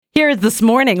Here's this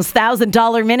morning's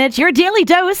 $1,000 Minute, your daily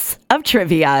dose of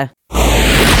trivia.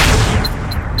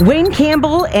 Wayne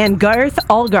Campbell and Garth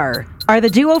Algar are the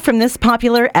duo from this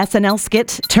popular SNL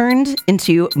skit turned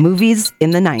into movies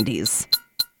in the 90s.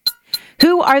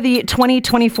 Who are the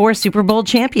 2024 Super Bowl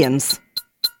champions?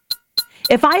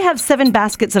 If I have 7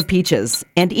 baskets of peaches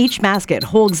and each basket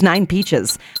holds 9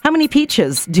 peaches, how many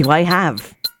peaches do I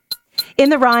have? In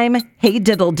the rhyme, hey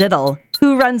diddle diddle,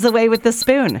 who runs away with the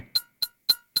spoon?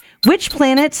 Which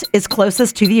planet is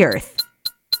closest to the Earth?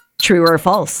 True or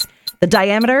false? The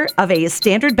diameter of a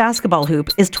standard basketball hoop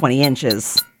is 20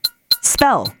 inches.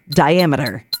 Spell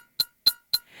diameter.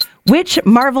 Which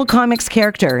Marvel Comics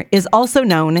character is also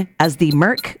known as the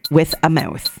Merc with a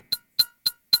mouth?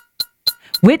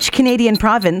 Which Canadian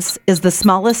province is the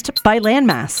smallest by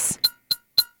landmass?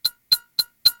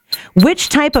 Which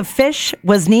type of fish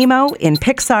was Nemo in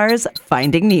Pixar's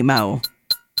Finding Nemo?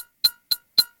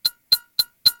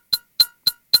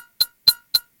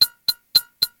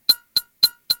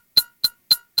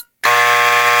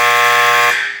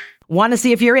 Want to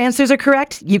see if your answers are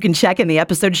correct? You can check in the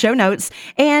episode show notes,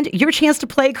 and your chance to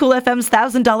play Cool FM's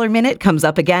 $1,000 Minute comes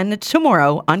up again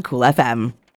tomorrow on Cool FM.